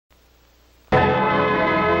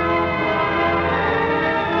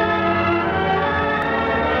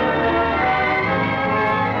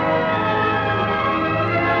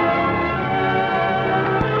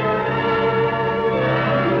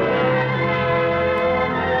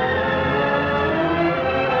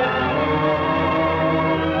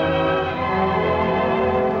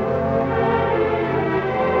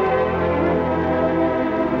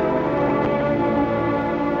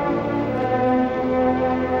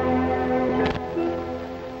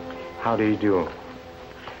How do you do?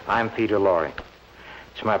 I'm Peter Lorre.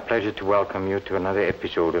 It's my pleasure to welcome you to another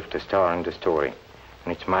episode of The Star and the Story.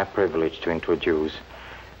 And it's my privilege to introduce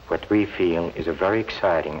what we feel is a very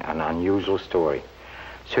exciting and unusual story.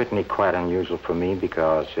 Certainly quite unusual for me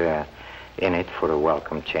because in it, for a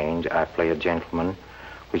welcome change, I play a gentleman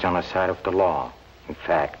who's on the side of the law. In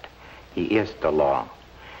fact, he is the law.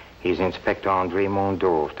 He's Inspector André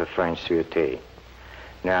Mondeau of the French Sûreté.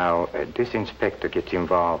 Now, this inspector gets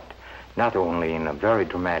involved not only in a very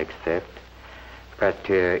dramatic theft, but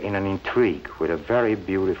in an intrigue with a very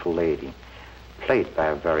beautiful lady, played by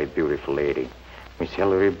a very beautiful lady, Miss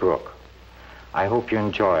Hilary Brooke. I hope you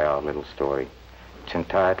enjoy our little story. It's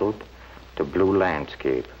entitled The Blue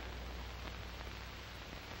Landscape.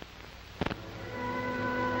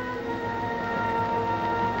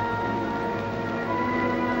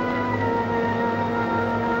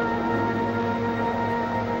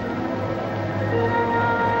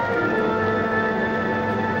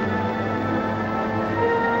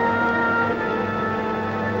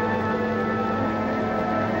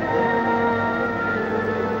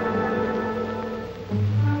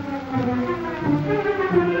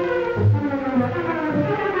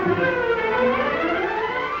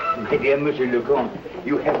 Dear Monsieur le Comte,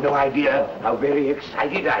 you have no idea how very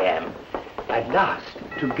excited I am. At last,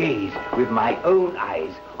 to gaze with my own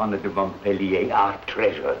eyes on the de Montpellier art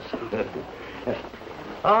treasures.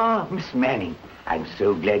 Ah, Miss Manning, I'm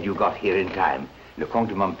so glad you got here in time. Le Comte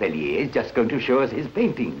de Montpellier is just going to show us his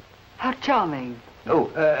painting. How charming. Oh,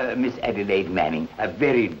 Miss Adelaide Manning, a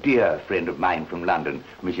very dear friend of mine from London,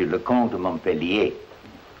 Monsieur le Comte de Montpellier.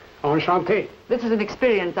 Enchanté. This is an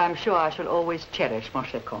experience I'm sure I shall always cherish, mon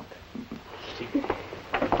cher Comte.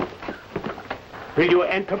 Will you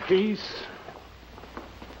enter, please?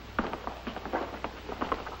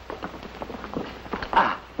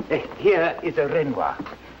 Here is a Renoir,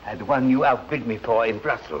 the one you outbid me for in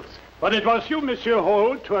Brussels. But it was you, Monsieur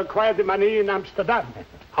Holt, to acquire the money in Amsterdam.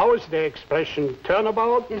 How is the expression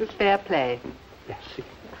turnabout? It's fair play. Merci.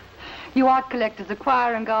 You art collectors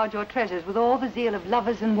acquire and guard your treasures with all the zeal of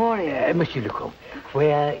lovers and warriors. Monsieur le Comte,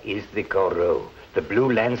 where is the Corot, the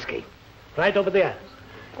blue landscape? Right over there.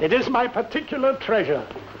 It is my particular treasure.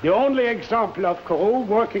 The only example of Corot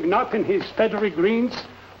working not in his feathery greens,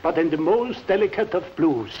 but in the most delicate of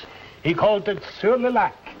blues. He called it Sur le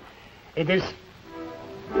Lac. It is...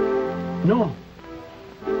 No.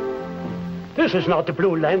 This is not the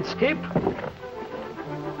blue landscape.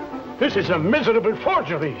 This is a miserable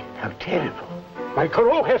forgery. How terrible. My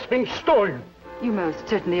Corot has been stolen. You most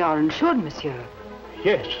certainly are insured, monsieur.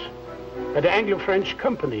 Yes, by the Anglo-French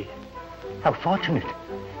company. How fortunate.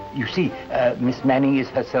 You see, Miss Manning is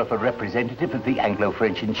herself a representative of the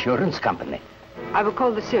Anglo-French Insurance Company. I will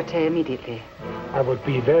call the Sûreté immediately. I would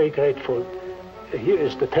be very grateful. Here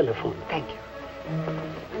is the telephone. Thank you.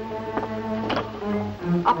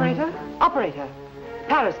 Operator? Operator.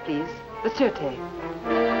 Paris, please. The Sûreté.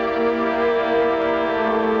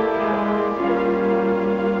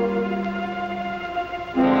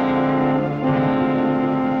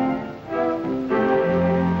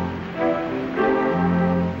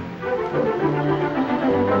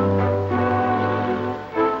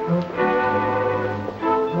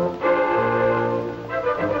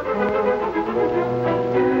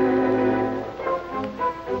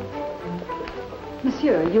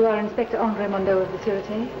 Monsieur, you are Inspector André Mondeau of the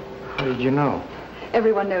Sûreté? How did you know?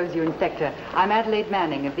 Everyone knows you, Inspector. I'm Adelaide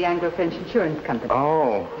Manning of the Anglo-French Insurance Company.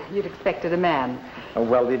 Oh. You'd expected a man.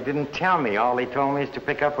 Well, they didn't tell me. All they told me is to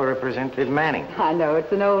pick up a Representative Manning. I know,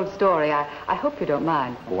 it's an old story. I hope you don't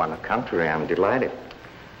mind. Oh, on the contrary, I'm delighted.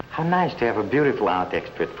 How nice to have a beautiful art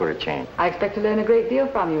expert for a change. I expect to learn a great deal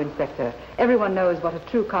from you, Inspector. Everyone knows what a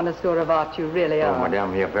true connoisseur of art you really are. Oh,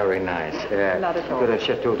 madame, you're very nice. Not at all. To the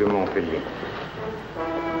Chateau de Montpellier.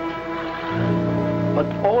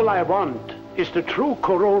 But all I want is the true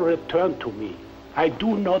Corot returned to me. I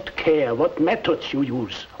do not care what methods you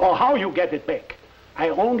use or how you get it back. I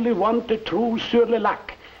only want the true Sur le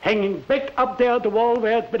Lac, hanging back up there at the wall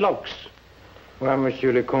where it belongs. Well,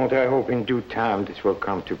 Monsieur le Comte, I hope in due time this will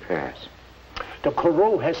come to pass. The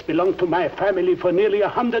Corot has belonged to my family for nearly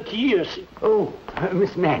 100 years. Oh,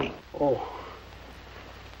 Miss Manning. Oh.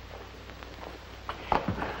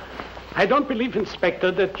 I don't believe,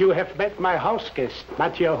 Inspector, that you have met my house guest,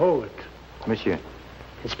 Mathieu Holt. Monsieur.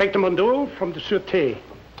 Inspector Mondeau from the Sûreté.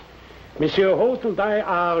 Monsieur Holt and I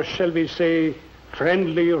are, shall we say,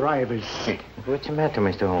 friendly rivals. What's the matter,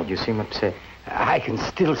 Mr. Holt? You seem upset. I can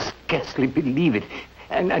still scarcely believe it.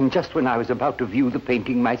 And just when I was about to view the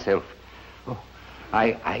painting myself. Oh,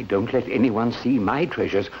 I don't let anyone see my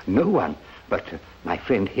treasures. No one. But my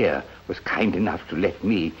friend here was kind enough to let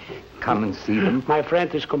me come and see them. My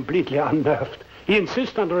friend is completely unnerved. He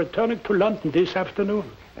insists on returning to London this afternoon.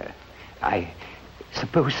 I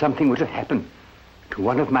suppose something would have happened to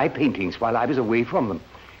one of my paintings while I was away from them.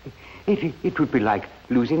 It would be like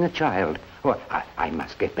losing a child. Oh, I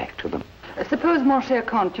must get back to them. Suppose, mon cher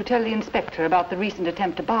Comte, you tell the inspector about the recent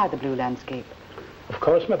attempt to buy the blue landscape. Of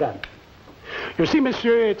course, madame. You see,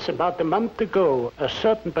 monsieur, it's about a month ago, a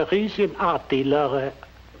certain Parisian art dealer,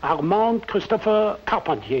 Armand Christopher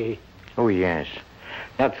Carpentier. Oh, yes.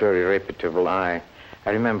 Not very reputable. I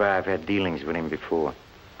remember I've had dealings with him before.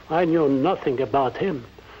 I knew nothing about him,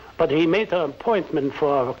 but he made an appointment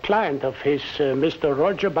for a client of his, Mr.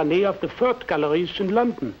 Roger Banet of the Firth Galleries in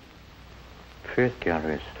London. Firth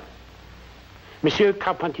Galleries? Monsieur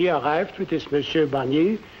Carpentier arrived with this Monsieur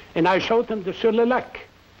Banet, and I showed him the Sur le Lac.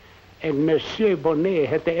 And Monsieur Bonnet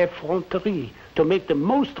had the effronterie to make the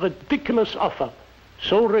most ridiculous offer.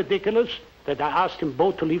 So ridiculous that I asked him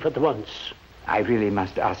both to leave at once. I really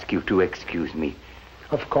must ask you to excuse me.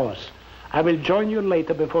 Of course. I will join you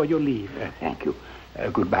later before you leave. Thank you.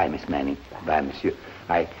 Goodbye, Miss Manning. Bye, monsieur.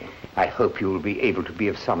 I hope you will be able to be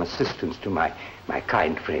of some assistance to my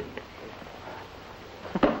kind friend.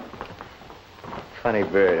 Funny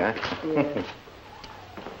bird, huh? Yes.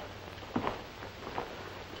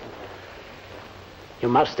 You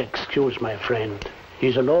must excuse my friend.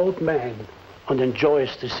 He's an old man and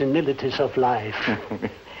enjoys the senilities of life.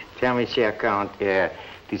 Tell me, cher Count,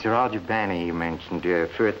 this Roger Banet you mentioned,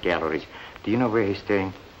 Firth Galleries, do you know where he's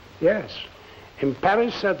staying? Yes. In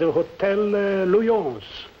Paris at the Hotel Lyons.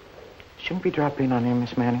 Shouldn't we drop in on him,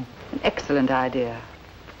 Miss Manning? An excellent idea.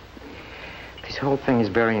 This whole thing is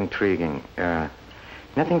very intriguing.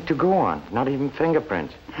 Nothing to go on, not even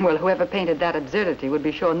fingerprints. Well, whoever painted that absurdity would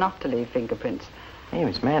be sure not to leave fingerprints. Hey,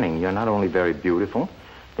 Miss Manning, you're not only very beautiful,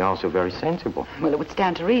 you're also very sensible. Well, it would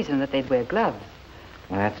stand to reason that they'd wear gloves.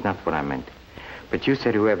 Well, that's not what I meant. But you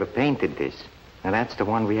said whoever painted this. Now, that's the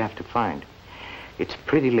one we have to find. It's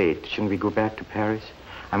pretty late. Shouldn't we go back to Paris?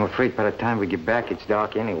 I'm afraid by the time we get back, it's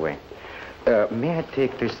dark anyway. May I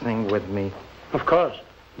take this thing with me? Of course.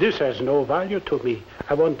 This has no value to me.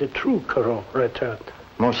 I want the true Corot returned.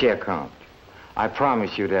 Mon cher Count, I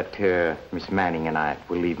promise you that Miss Manning and I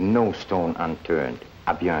will leave no stone unturned.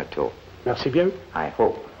 À bientôt. Merci bien. I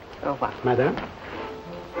hope. Au revoir. Madame?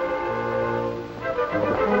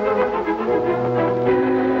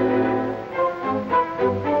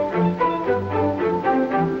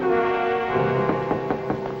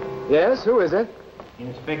 Yes, who is it?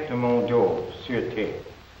 Inspector Mondeau, Sûreté.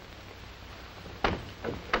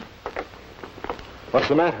 What's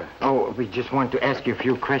the matter? Oh, we just want to ask you a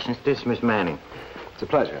few questions. This, Miss Manning. It's a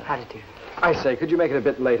pleasure. How did you? I say, could you make it a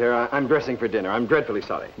bit later? I'm dressing for dinner. I'm dreadfully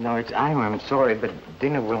sorry. No, I'm sorry, but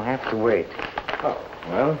dinner will have to wait. Oh,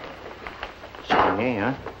 well, Sorry,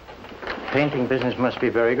 huh? Painting business must be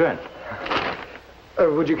very good.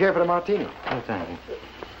 would you care for a martini? Oh, thank you.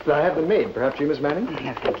 I have them made. Perhaps you, Miss Manning?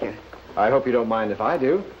 No, thank you. I hope you don't mind if I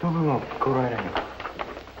do. No. Go right ahead.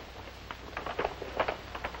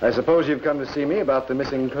 I suppose you've come to see me about the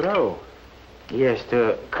missing Corot. Yes,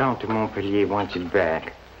 the Count de Montpellier wants it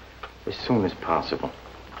back as soon as possible.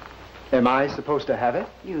 Am I supposed to have it?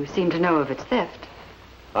 You seem to know of its theft.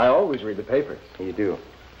 I always read the papers. You do?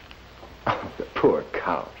 Oh, the poor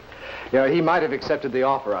Count. You know, he might have accepted the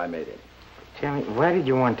offer I made him. Tell me, why did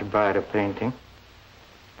you want to buy the painting?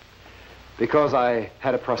 Because I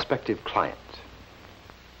had a prospective client.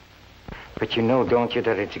 But you know, don't you,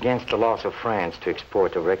 that it's against the laws of France to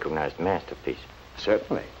export a recognized masterpiece?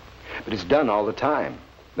 Certainly. But it's done all the time.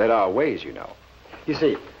 There are ways, you know. You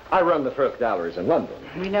see, I run the Firth Galleries in London.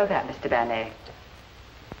 We know that, Mr. Banet.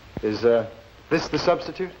 Is, this the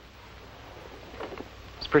substitute?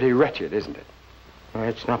 It's pretty wretched, isn't it? Well,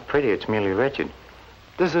 it's not pretty, it's merely wretched.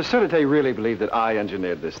 Does the Sûreté really believe that I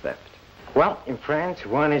engineered this theft? Well, in France,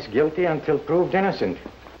 one is guilty until proved innocent.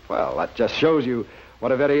 Well, that just shows you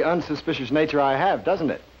what a very unsuspicious nature I have, doesn't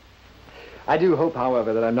it? I do hope,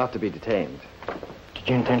 however, that I'm not to be detained. Did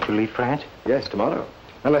you intend to leave France? Yes, tomorrow.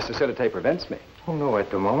 Unless the Sûreté prevents me. Oh, no, at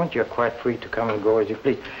the moment, you're quite free to come and go as you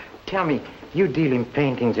please. Tell me, you deal in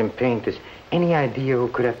paintings and painters. Any idea who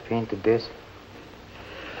could have painted this?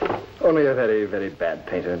 Only a very, very bad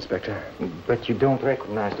painter, Inspector. But you don't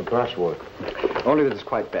recognize the brushwork. Only that it's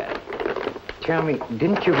quite bad. Tell me,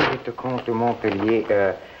 didn't you visit the Comte de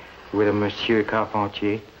Montpellier with a Monsieur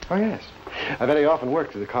Carpentier? Oh, yes. I very often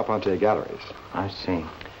worked at the Carpentier Galleries. I see.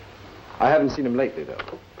 I haven't seen him lately, though.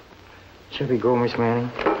 Shall we go, Miss Manning?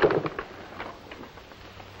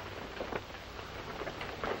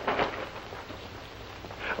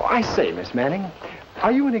 Oh, I say, Miss Manning,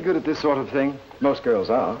 Are you any good at this sort of thing? Most girls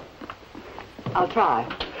are. I'll try.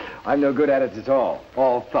 I'm no good at it at all.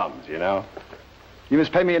 All thumbs, you know. You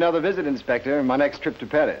must pay me another visit, Inspector, on my next trip to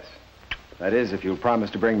Paris. That is, if you'll promise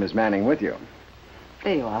to bring Miss Manning with you.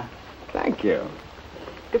 There you are. Thank you.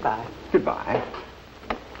 Goodbye. Goodbye.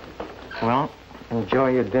 Well,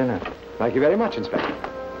 enjoy your dinner. Thank you very much, Inspector.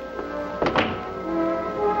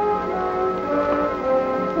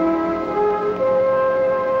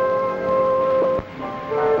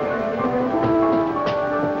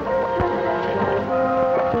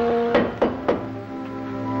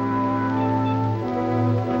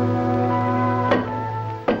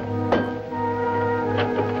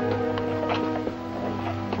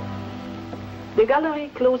 The gallery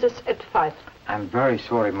closes at 5. I'm very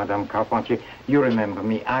sorry, Madame Carpentier. You remember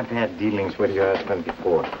me. I've had dealings with your husband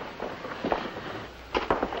before.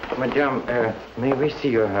 Madame, may we see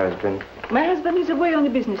your husband? My husband is away on a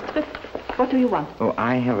business trip. What do you want? Oh,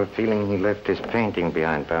 I have a feeling he left his painting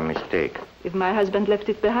behind by mistake. If my husband left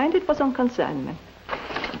it behind, it was on consignment.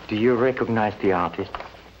 Do you recognize the artist?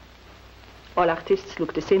 All artists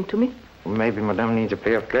look the same to me. Well, maybe Madame needs a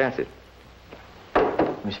pair of glasses.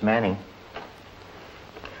 Miss Manning,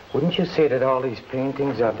 wouldn't you say that all these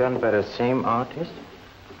paintings are done by the same artist?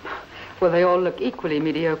 Well, they all look equally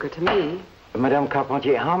mediocre to me. Madame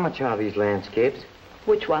Carpentier, how much are these landscapes?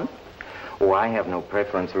 Which one? Oh, I have no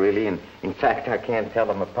preference, really, and in fact, I can't tell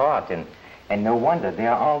them apart, and no wonder. They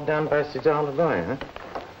are all done by César Lorre, huh?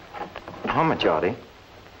 How much are they?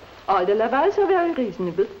 All the Lavals are very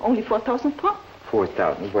reasonable. Only 4,000 francs.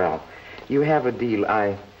 4,000. Well, you have a deal.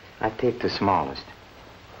 I take the smallest.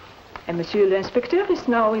 And Monsieur l'Inspecteur is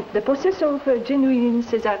now in the possessor of a genuine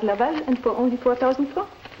César Laval, and for only 4,000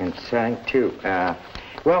 francs. And signed, too.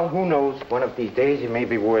 Well, who knows? One of these days, it may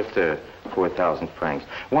be worth 4,000 francs.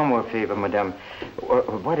 One more favor, Madame.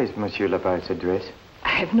 What is Monsieur Laval's address? I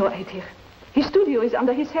have no idea. His studio is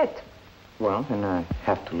under his hat. Well, then I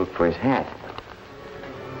have to look for his hat.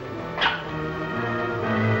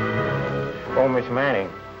 Oh, Miss Manning.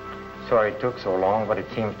 Sorry it took so long, but it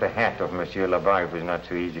seems the hat of Monsieur Laval was not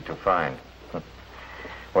so easy to find.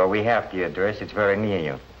 Well, we have the address. It's very near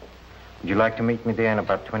you. Would you like to meet me there in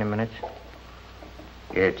about 20 minutes?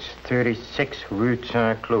 It's 36 Rue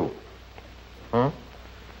Saint-Cloud. Hmm?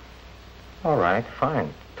 All right,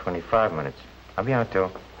 fine. 25 minutes. A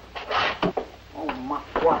bientôt. Oh, ma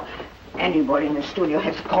foi. Anybody in the studio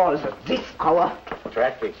has calls at this hour.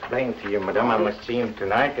 Tried to explain to you, Madame, I must see him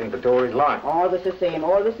tonight, and the door is locked. Always the same,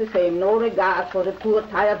 always the same. No regard for the poor,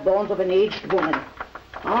 tired bones of an aged woman.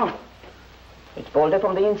 Oh, it's bolted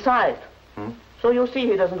from the inside. Hmm? So you see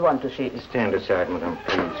he doesn't want to see it. Stand aside, Madame,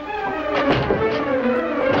 please.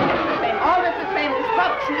 Always the same. This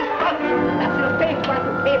box. La Sûreté's going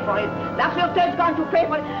to pay for it. La Sûreté's going to pay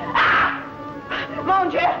for it. Ah! Mon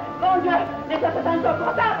Dieu! Mon Dieu! Mais ça, c'est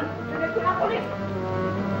insupportable! C'est la police!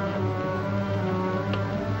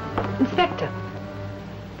 Inspector.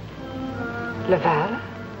 Laval?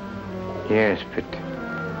 Yes, but...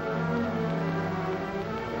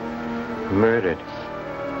 murdered.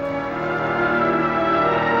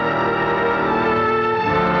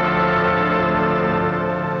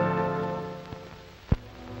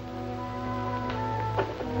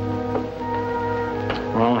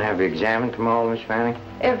 Well, have you examined them all, Miss Manning?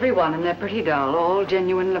 Everyone, and they're pretty dull. All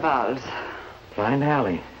genuine Lavals. Blind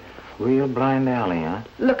alley. Real blind alley, huh?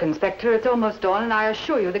 Look, Inspector, it's almost dawn, and I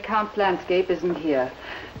assure you the Count's landscape isn't here.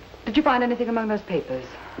 Did you find anything among those papers?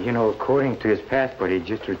 You know, according to his passport, he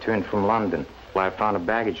just returned from London. Well, I found a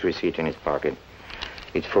baggage receipt in his pocket.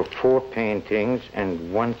 It's for 4 paintings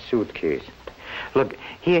and 1 suitcase. Look,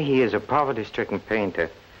 here he is, a poverty-stricken painter.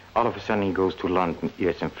 All of a sudden, he goes to London.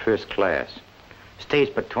 Yes, in first class. Stays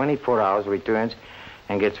but 24 hours, returns,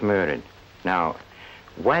 and gets murdered. Now,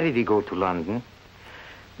 why did he go to London?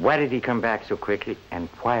 Why did he come back so quickly? And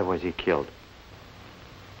why was he killed?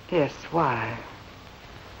 Yes, why?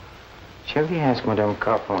 Shall we ask Madame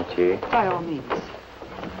Carpentier? By all means.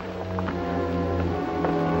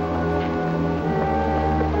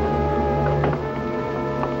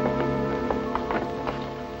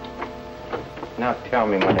 Now tell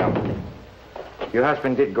me, Madame. Your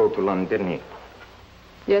husband did go to London, didn't he?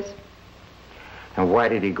 Yes. And why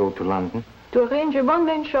did he go to London? To arrange a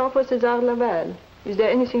one-man show for César Laval. Is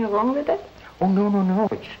there anything wrong with that? Oh, no.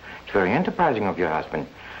 It's very enterprising of your husband.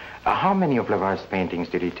 How many of Laval's paintings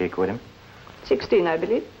did he take with him? 16, I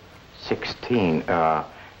believe. 16.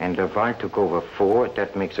 And Laval took over 4.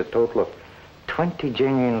 That makes a total of 20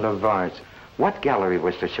 genuine Lavals. What gallery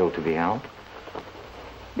was the show to be held?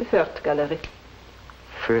 The First Gallery.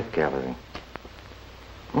 First Gallery.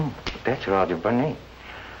 That's rather funny.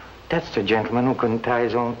 That's the gentleman who couldn't tie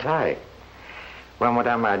his own tie. Well,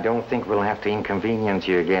 madame, I don't think we'll have to inconvenience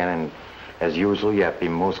you again, and as usual, you have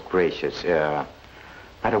been most gracious.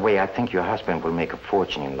 By the way, I think your husband will make a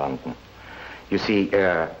fortune in London. You see,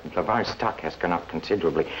 Laval's stock has gone up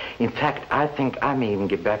considerably. In fact, I think I may even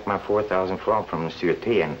get back my 4,000 francs from Monsieur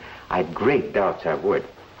T, and I had great doubts I would.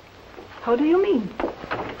 How do you mean?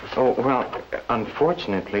 Oh, well,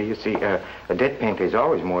 unfortunately, you see, a dead painter is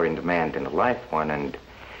always more in demand than a live one, and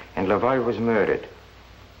Laval was murdered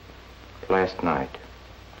last night.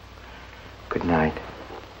 Good night.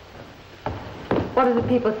 What do the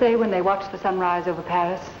people say when they watch the sunrise over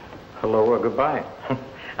Paris? Hello or goodbye.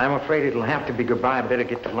 I'm afraid it'll have to be goodbye. I better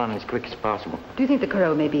get to London as quick as possible. Do you think the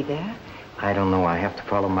Corot may be there? I don't know. I have to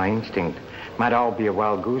follow my instinct. Might all be a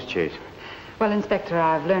wild goose chase. Well, Inspector,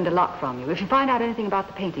 I've learned a lot from you. If you find out anything about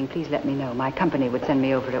the painting, please let me know. My company would send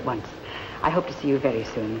me over at once. I hope to see you very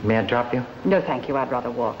soon. May I drop you? No, thank you. I'd rather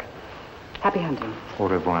walk. Happy hunting. Au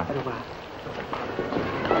revoir. Au revoir.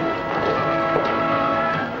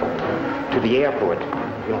 To the airport.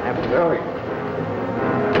 You'll have to hurry.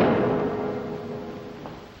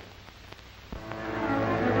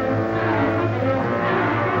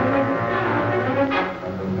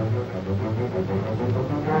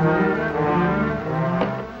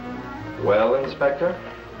 Well, Inspector?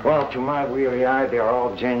 Well, to my weary eye, they are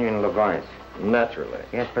all genuine Levi's. Naturally.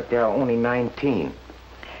 Yes, but there are only 19.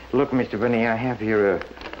 Look, Mr. Binney, I have here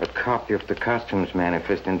a copy of the costumes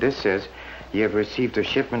manifest, and this says you have received a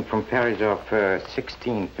shipment from Paris of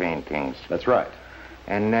 16 paintings. That's right.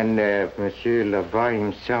 And then Monsieur Levi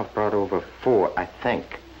himself brought over 4, I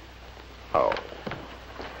think. Oh,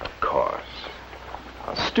 of course.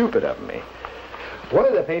 How stupid of me. One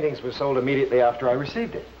of the paintings was sold immediately after I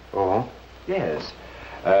received it. Oh? Yes.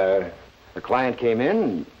 The client came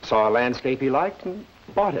in, saw a landscape he liked, and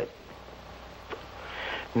bought it.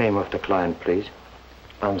 Name of the client, please.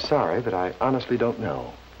 I'm sorry, but I honestly don't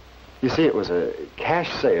know. You see, it was a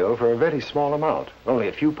cash sale for a very small amount, only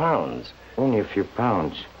a few pounds. Only a few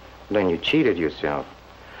pounds? Then you cheated yourself.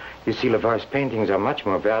 You see, Levar's paintings are much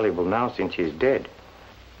more valuable now since he's dead.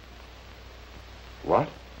 What?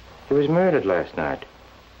 He was murdered last night.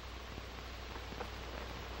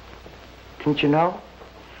 Didn't you know?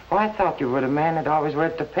 Oh, I thought you were the man that always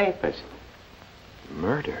read the papers.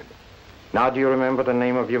 Murdered? Now, do you remember the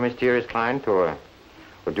name of your mysterious client, or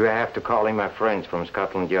do I have to call in my friends from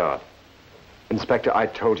Scotland Yard? Inspector, I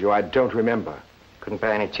told you I don't remember. Couldn't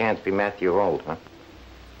by any chance be Matthew Holt, huh?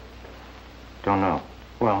 Don't know.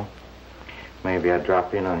 Well, maybe I'd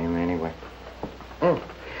drop in on him anyway. Oh,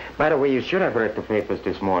 by the way, you should have read the papers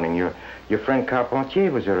this morning. Your friend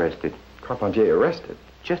Carpentier was arrested. Carpentier arrested?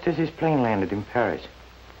 Just as his plane landed in Paris.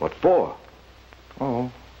 What for?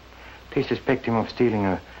 Oh, they suspect him of stealing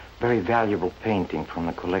a very valuable painting from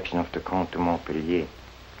the collection of the Comte de Montpellier.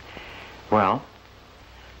 Well,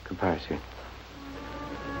 goodbye, sir.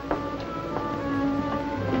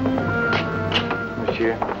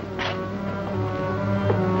 Monsieur.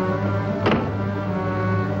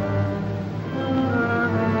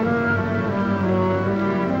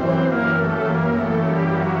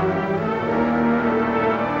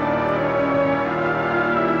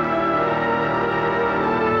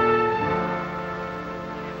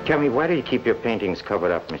 Tell me, why do you keep your paintings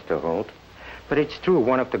covered up, Mr. Holt? But it's true,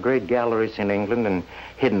 one of the great galleries in England and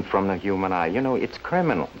hidden from the human eye. You know, it's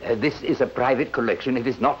criminal. This is a private collection. It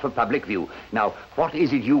is not for public view. Now, what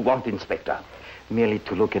is it you want, Inspector? Merely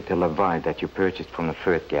to look at the Laval that you purchased from the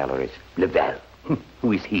Firth galleries. Laval?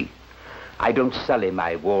 Who is he? I don't sully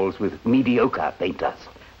my walls with mediocre painters.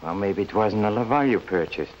 Well, maybe it wasn't a Laval you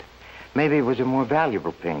purchased. Maybe it was a more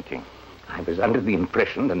valuable painting. I was under the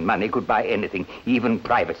impression that money could buy anything, even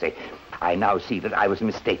privacy. I now see that I was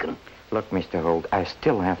mistaken. Look, Mr. Holt, I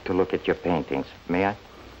still have to look at your paintings. May I?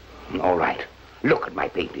 All right. Look at my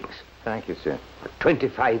paintings. Thank you, sir. For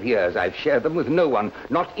 25 years, I've shared them with no one,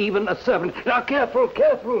 not even a servant. Now, careful,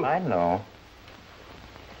 careful. I know.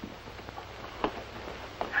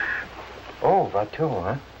 Oh, Watteau,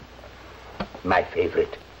 huh? My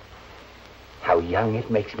favorite. How young it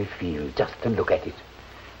makes me feel just to look at it.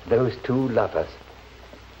 Those two lovers.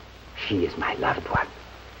 She is my loved one.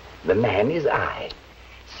 The man is I.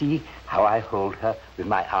 See how I hold her with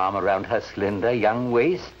my arm around her slender young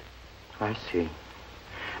waist? I see.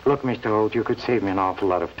 Look, Mr. Holt, you could save me an awful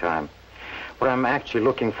lot of time. What I'm actually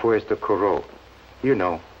looking for is the Corot. You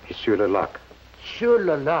know, Monsieur Leloc. Monsieur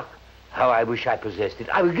Leloc? How I wish I possessed it.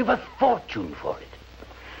 I would give a fortune for it.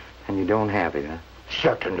 And you don't have it, huh?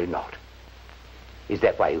 Certainly not. Is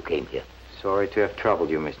that why you came here? Sorry to have troubled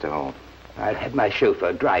you, Mr. Holt. I'll have my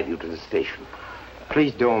chauffeur drive you to the station.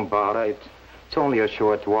 Please don't bother. It's only a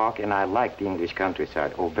short walk, and I like the English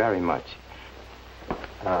countryside. Oh, very much.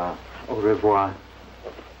 Au revoir.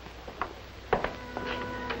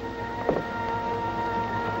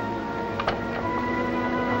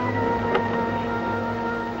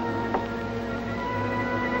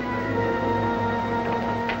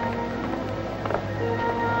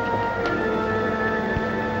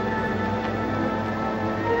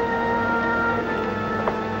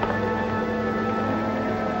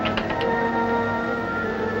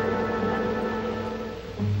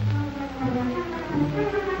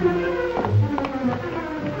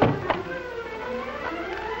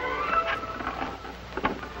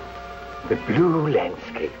 The blue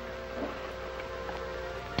landscape.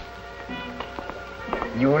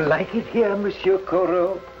 You like it here, Monsieur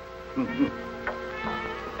Corot?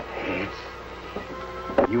 Yes.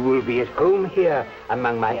 You will be at home here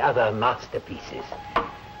among my other masterpieces.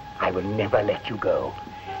 I will never let you go.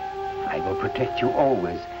 I will protect you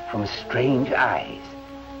always from strange eyes.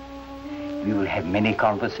 We will have many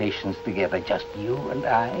conversations together, just you and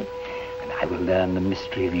I will learn the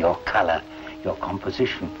mystery of your color, your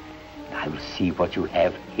composition. I will see what you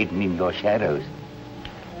have hidden in your shadows.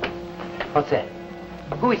 What's that?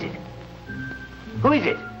 Who is it? Who is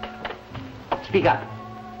it? Speak up.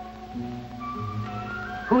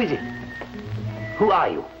 Who is it? Who are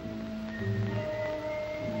you?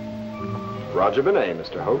 Roger Benet,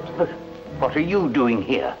 Mr. Holt. What are you doing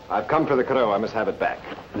here? I've come for the Corot. I must have it back.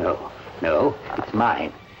 No, it's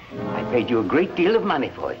mine. I paid you a great deal of money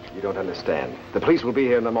for it. You don't understand. The police will be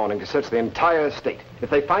here in the morning to search the entire estate. If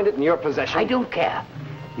they find it in your possession... I don't care.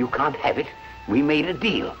 You can't have it. We made a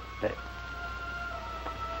deal.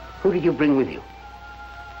 Who did you bring with you?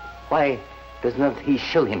 Why does not he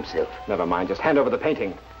show himself? Never mind. Just hand over the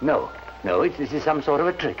painting. No, this is some sort of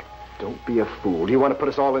a trick. Don't be a fool. Do you want to put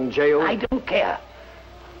us all in jail? I don't care.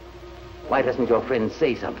 Why doesn't your friend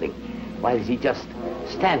say something? Why does he just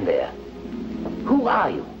stand there? Who are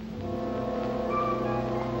you?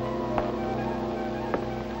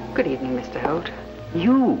 Good evening, Mr. Holt.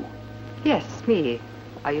 You? Yes, me.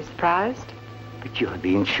 Are you surprised? But you're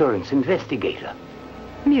the insurance investigator.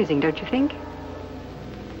 Amusing, don't you think?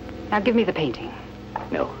 Now give me the painting.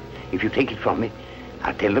 No. If you take it from me,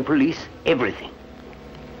 I'll tell the police everything.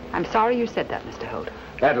 I'm sorry you said that, Mr. Holt.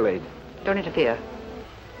 Adelaide. Don't interfere.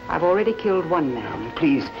 I've already killed one man.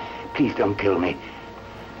 Please don't kill me.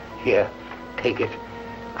 Here, take it.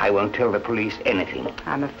 I won't tell the police anything.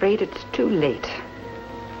 I'm afraid it's too late.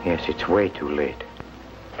 Yes, it's way too late.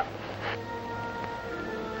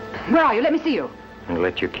 Where are you? Let me see you. And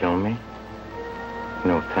let you kill me?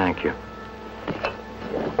 No, thank you.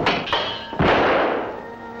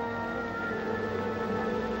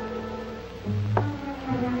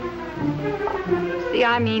 See,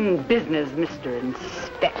 I mean business, Mr.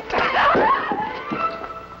 Inspector.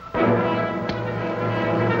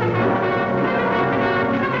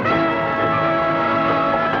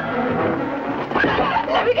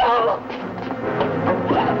 Let me go!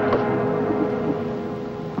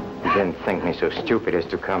 You didn't think me so stupid as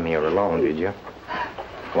to come here alone, did you?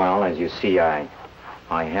 Well, as you see, I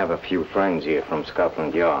have a few friends here from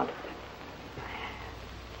Scotland Yard.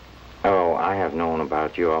 Oh, I have known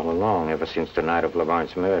about you all along, ever since the night of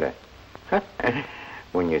Lavarne's murder.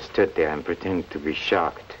 When you stood there and pretended to be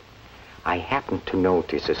shocked, I happened to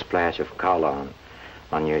notice a splash of color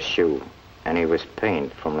on your shoe, and it was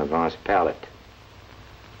paint from Lavarne's palette.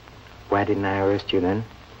 Why didn't I arrest you then?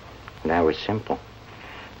 That was simple.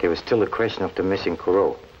 There was still a question of the missing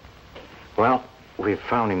Corot. Well, we've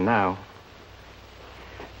found him now.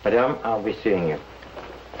 Madame, I'll be seeing you.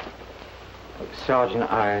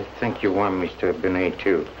 Sergeant, I think you want Mr. Benet,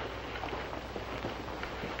 too.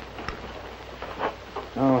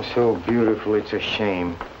 Oh, so beautiful, it's a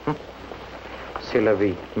shame. C'est la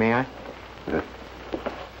vie. May I? It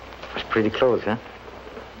was pretty close, huh?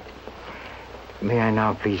 May I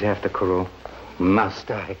now please have the Corot?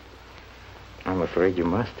 Must I? I'm afraid you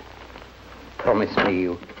must. Promise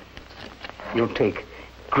me you'll take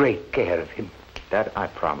great care of him. That I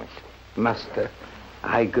promise. Must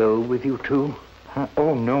I go with you, too?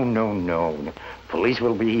 Oh, no. Police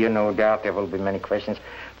will be here, no doubt. There will be many questions.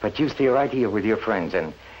 But you stay right here with your friends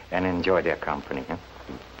and enjoy their company, huh?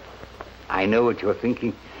 I know what you're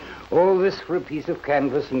thinking. All this for a piece of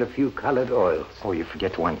canvas and a few colored oils. Oh, you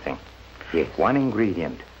forget one thing. Yes. One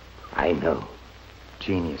ingredient. I know.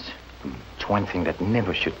 Genius. It's one thing that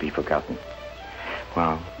never should be forgotten.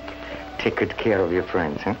 Well, take good care of your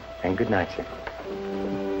friends, huh? And good night, sir.